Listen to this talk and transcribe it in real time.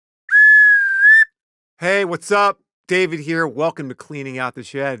Hey, what's up? David here. Welcome to Cleaning Out the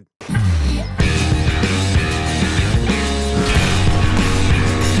Shed.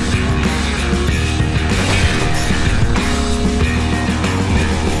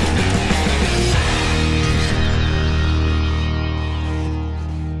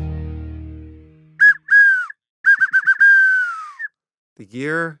 The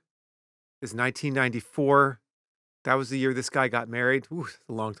year is 1994. That was the year this guy got married. Ooh,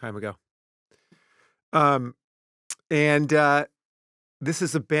 a long time ago. And this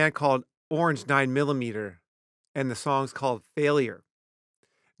is a band called Orange 9mm, and the song's called Failure.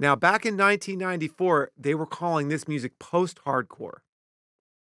 Now, back in 1994, they were calling this music post-hardcore,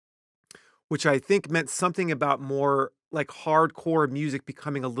 which I think meant something about more like hardcore music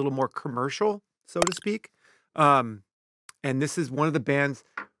becoming a little more commercial, so to speak. And this is one of the bands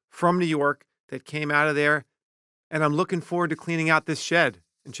from New York that came out of there, and I'm looking forward to cleaning out this shed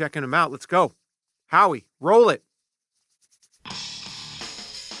and checking them out. Let's go. Howie, roll it.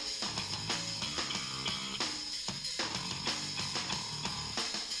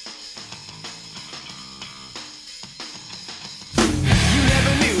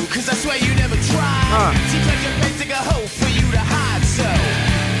 Cause I swear you never tried. Seems like your place dig a hole for you to hide.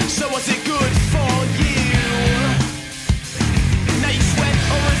 So was it good for you? Now you sweat,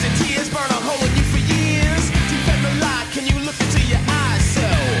 or is it tears burn a hole in you for years? Deep in the light, can you look into your eyes?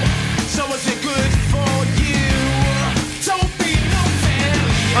 So was it good for you? Don't be no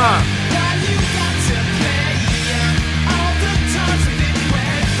failure. Why you got to play all the times it didn't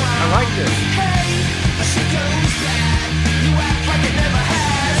went wrong? I like this. Hey, she goes back. You act like it never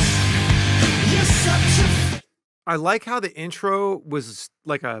has. I like how the intro was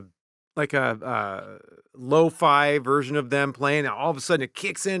like a lo-fi version of them playing. And all of a sudden it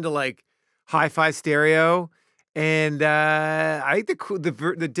kicks into like hi-fi stereo. And I think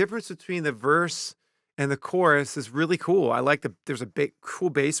the difference between the verse and the chorus is really cool. I like there's a big cool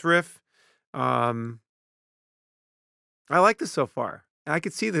bass riff. I like this so far. And I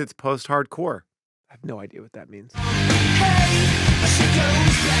could see that it's post-hardcore. I have no idea what that means. Hey, she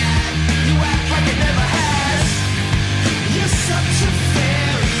goes back. You act like it never has. You're such a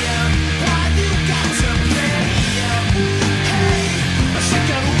failure. Why you got to play? Hey, she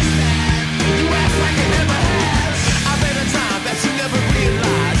goes back. You act like it never has. I bet a time that you never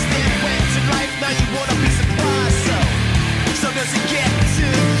realized. Then went to life, now you wanna be surprised. So does it get to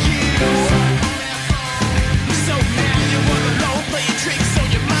you? So now you wanna alone, playing tricks on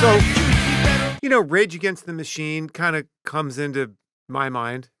your mind. You know, Rage Against the Machine kind of comes into my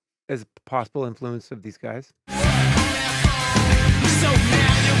mind as a possible influence of these guys. So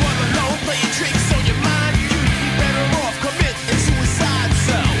now you want alone, playing tricks on your mind. You'd be better off committing suicide.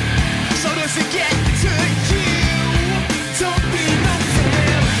 So does it get to you? Don't be no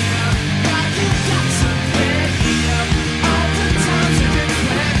failure. Why you got to play all the times it didn't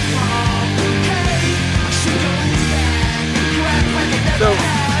went wrong? Hey, she goes back. You act like it never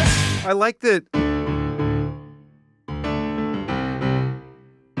has. I like that.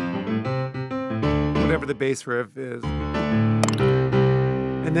 Whatever the bass riff is, and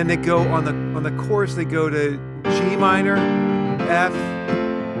then they go on the chorus. They go to G minor, F, E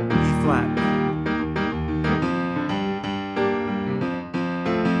flat,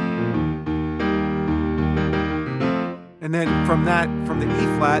 and then from the E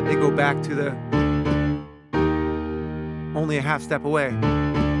flat, they go back to the only a half step away.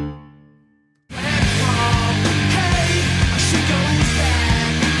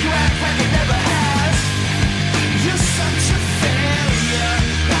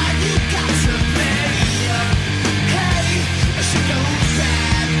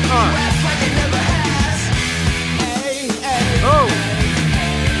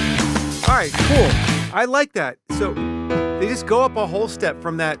 All right, cool. I like that. So they just go up a whole step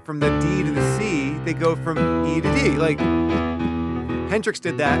from the D to the C. They go from E to D. Like Hendrix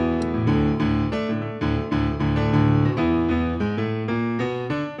did that.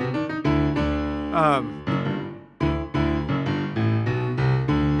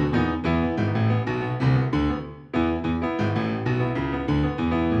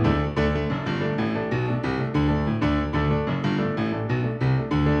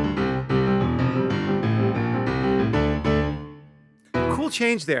 Cool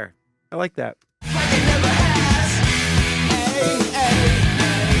change there. I like that.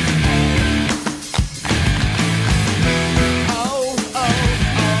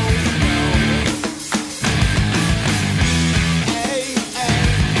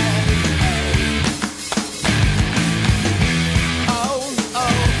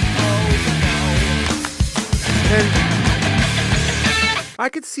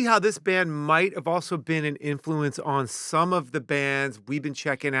 see how this band might have also been an influence on some of the bands we've been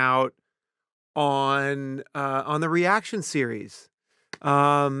checking out on the Reaction series.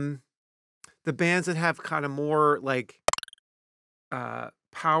 The bands that have kind of more like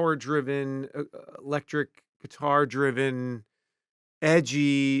power driven, electric guitar driven,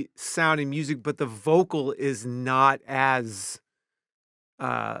 edgy sounding music, but the vocal is not as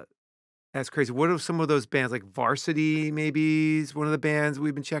crazy. What are some of those bands? Like Varsity, maybe is one of the bands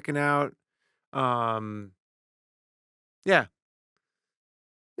we've been checking out. Um, yeah,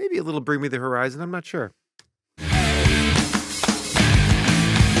 maybe a little Bring Me the Horizon. I'm not sure.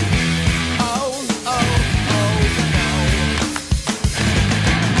 Oh, oh,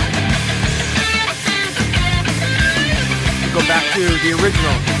 Go back to the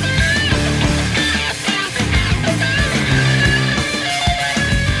original.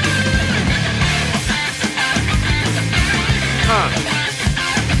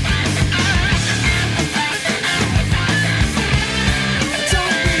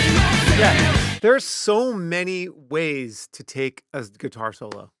 Yeah, there's so many ways to take a guitar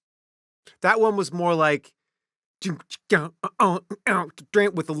solo. That one was more like with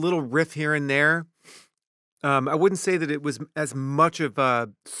a little riff here and there. I wouldn't say that it was as much of a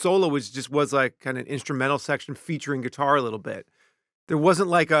solo as just was like kind of an instrumental section featuring guitar a little bit. There wasn't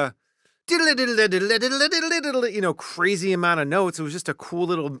like a crazy amount of notes. It was just a cool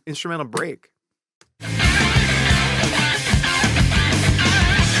little instrumental break.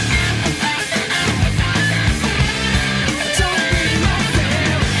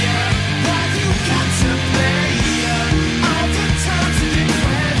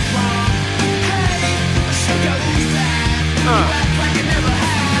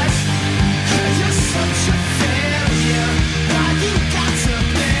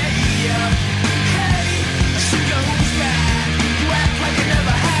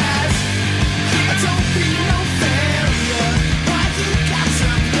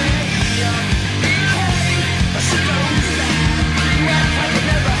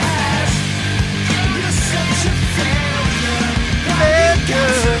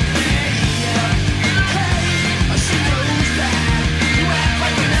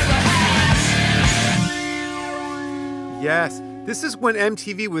 Yes, this is when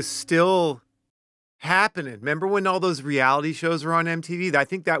MTV was still happening. Remember when all those reality shows were on MTV? I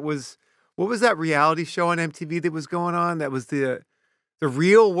think that was, what was that reality show on MTV that was going on? That was the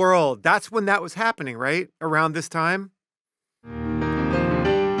Real World. That's when that was happening, right? Around this time.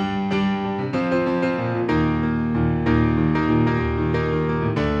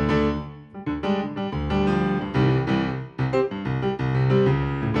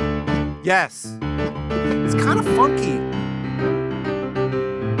 Yes. It's kind of funky.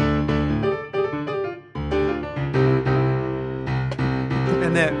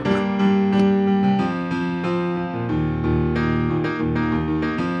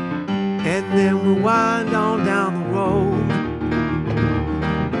 And then we wind on down the road.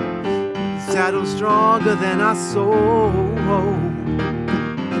 Saddle stronger than our soul.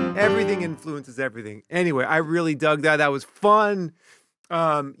 Everything influences everything. Anyway, I really dug that. That was fun.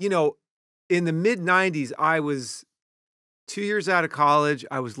 In the mid-90s, I was 2 years out of college.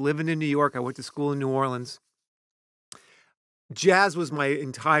 I was living in New York. I went to school in New Orleans. Jazz was my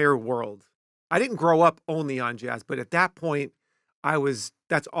entire world. I didn't grow up only on jazz, but at that point,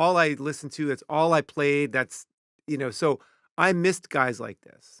 that's all I listened to. That's all I played. So I missed guys like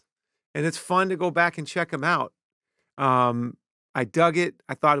this. And it's fun to go back and check them out. I dug it.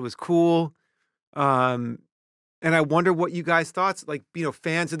 I thought it was cool. And I wonder what you guys thought, like,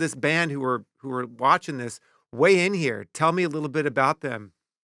 fans of this band who are watching this, weigh in here. Tell me a little bit about them.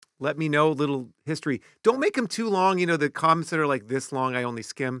 Let me know a little history. Don't make them too long. The comments that are like this long, I only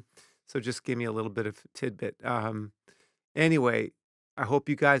skim. So just give me a little bit of tidbit. Anyway, I hope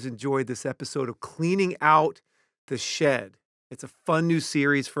you guys enjoyed this episode of Cleaning Out the Shed. It's a fun new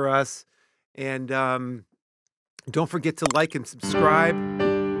series for us. And don't forget to like and subscribe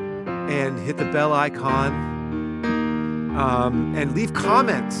and hit the bell icon. And leave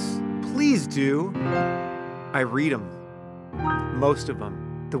comments. Please do. I read them. Most of them.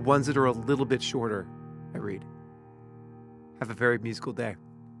 The ones that are a little bit shorter, I read. Have a very musical day.